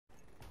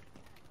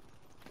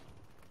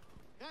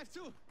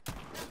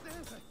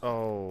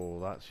Oh,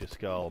 that's your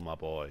skull, my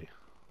boy.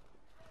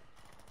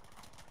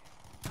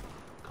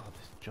 God,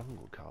 this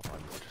jungle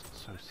carbine is just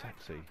so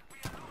sexy.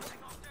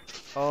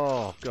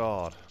 Oh,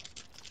 God.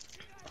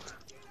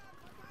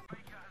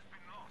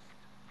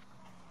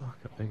 Fuck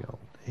a big old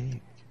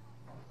dick.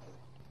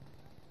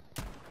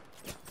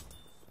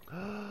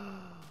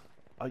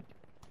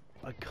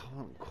 I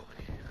can't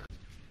quite.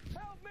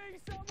 Help me,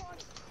 someone!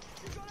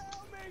 You gotta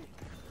help me!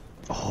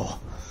 Oh.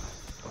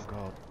 Oh,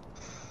 God.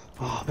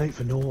 Oh, mate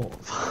for naught.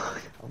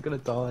 Fuck. I'm gonna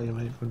die,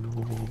 mate for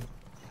naught.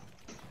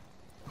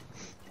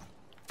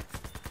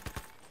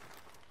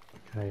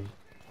 Okay.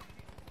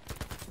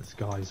 This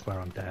guy's where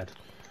I'm dead.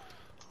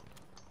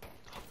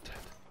 I'm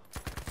dead.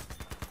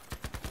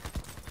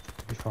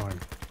 I'll be fine.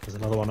 There's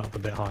another one up a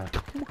bit higher.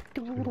 Oh my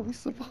God, I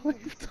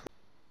survived.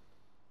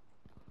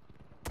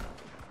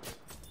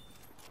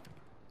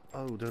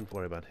 Oh, don't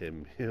worry about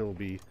him. He'll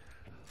be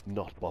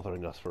not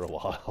bothering us for a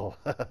while.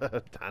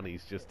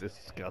 Danny's just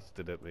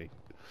disgusted at me.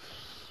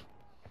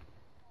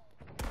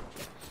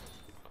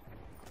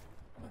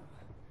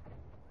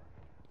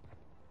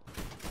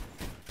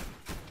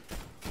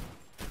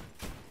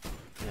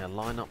 Yeah,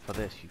 line up for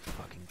this, you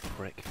fucking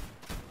prick.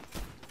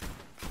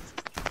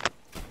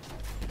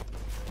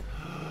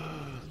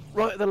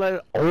 Right at the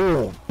low.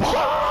 Oh!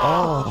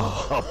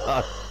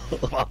 Oh!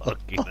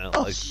 Fucking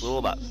hell, I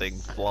saw that thing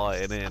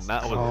flying in.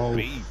 That was a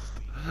beast.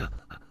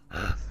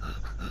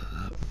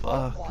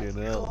 Fucking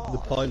hell. The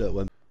pilot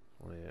went.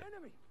 Oh, yeah.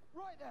 Enemy!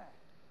 Right there!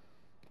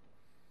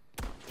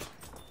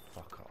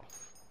 Fuck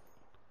off.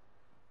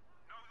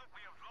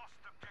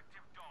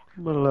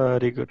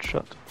 Bloody good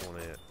shot. Oh,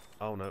 yeah.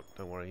 Oh no,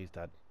 don't worry, he's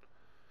dead.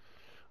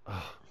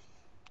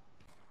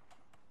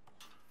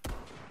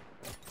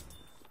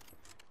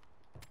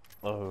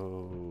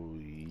 Oh,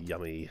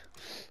 yummy.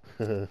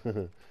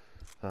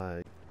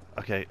 Hi.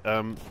 Okay,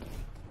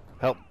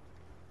 help.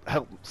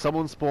 Help.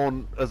 Someone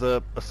spawn as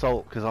a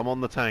assault, because I'm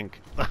on the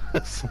tank. I'm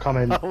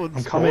coming. Someone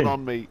I'm spawn coming.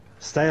 on me.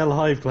 Stay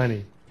alive,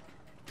 Glenny.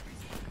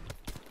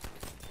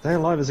 Stay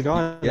alive, there's a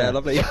guy. Yeah,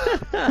 lovely.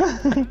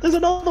 There's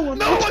another one.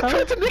 No, I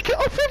tried to nick it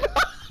off him!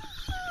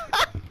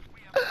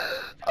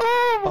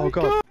 Oh my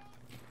God.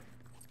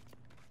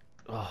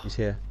 Oh, He's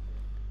here.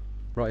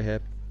 Right here.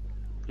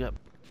 yep.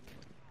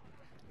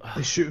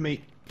 He's shooting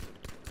me.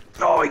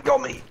 Oh, he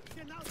got me.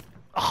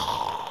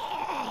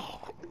 Oh,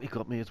 he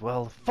got me as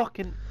well.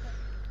 Fucking.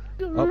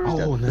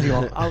 Oh, he's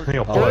no. Oh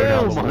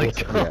my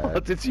God! Yeah.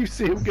 Did you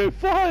see him go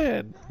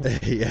flying?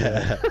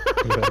 Yeah.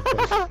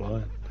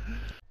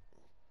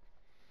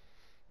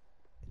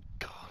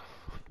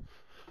 God,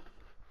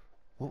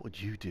 what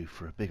would you do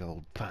for a big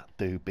old fat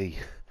doobie?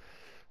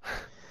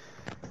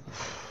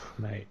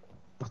 Mate,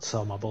 I'd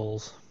sell my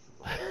balls.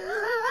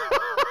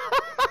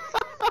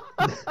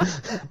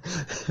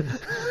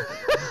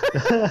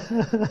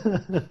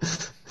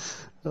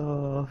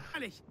 Oh.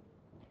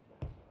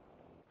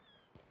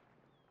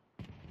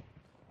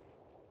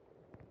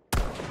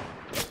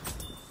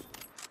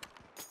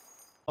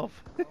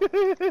 Off.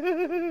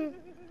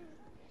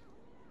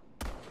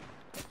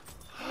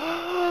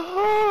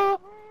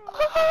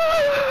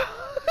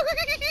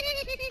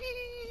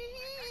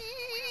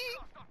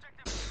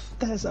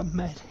 There's a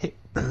medic.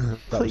 That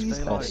Please was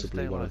stay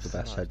possibly alive, one of the stay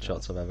best alive.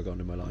 headshots I've ever gotten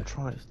in my life.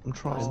 I'm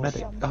trying. Oh,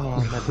 medic.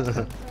 Oh,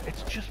 medic.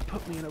 It's just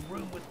put me in a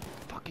room with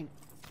fucking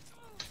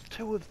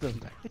two of them.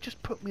 It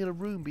just put me in a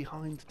room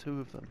behind two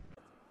of them.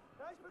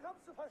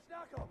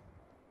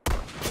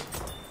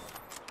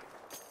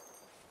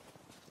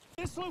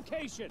 This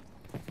location!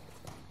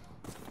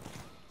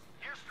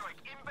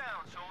 Airstrike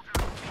inbound,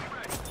 soldiers. Be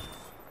ready.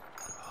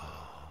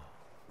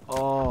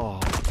 Oh.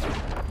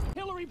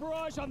 Hillary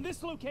barrage on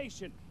this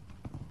location!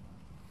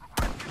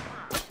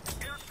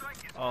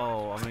 Airstrike is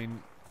Oh, I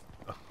mean,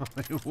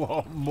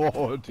 what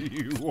more do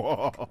you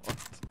want?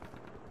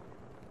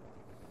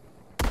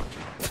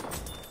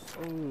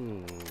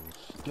 Oh,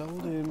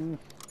 scold him.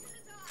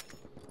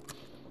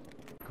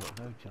 Got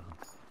no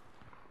chance.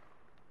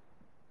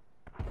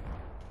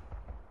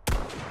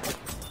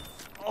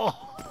 Oh!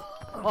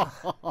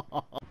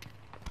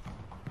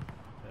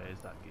 There's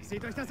that geese.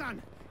 Seht euch das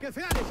an!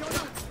 Gefährlich,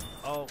 oder?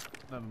 Oh,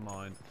 never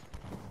mind.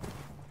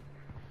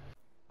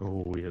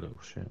 Oh, you little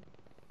shit.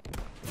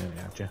 There we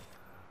have you.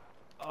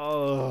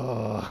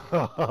 Oh.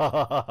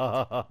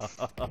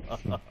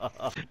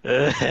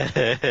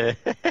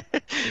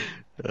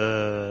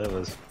 That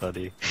was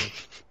funny.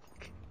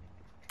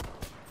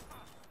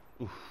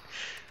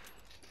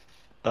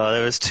 Oh,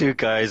 there was two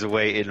guys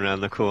waiting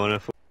around the corner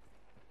for.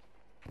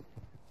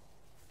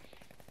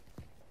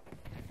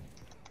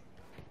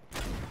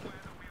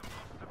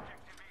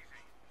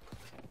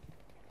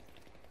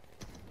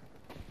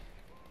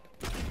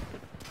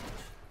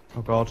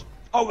 Oh god.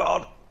 Oh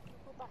god!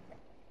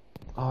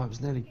 Oh, it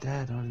was nearly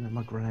dead. I didn't have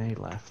my grenade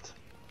left.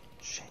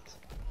 Shit.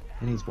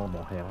 He needs one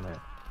more hit on it.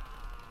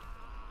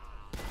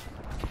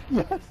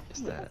 Yes.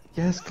 Is there?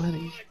 Yes,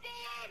 Glenny.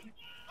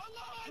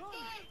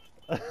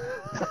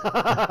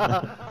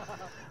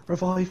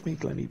 Revive me,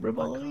 Glenny.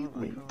 Revive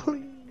me,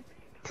 please.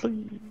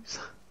 Please.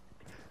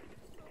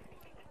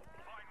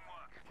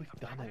 We've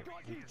done it.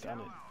 We've done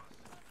it.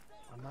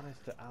 I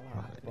managed to ally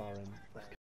bar him.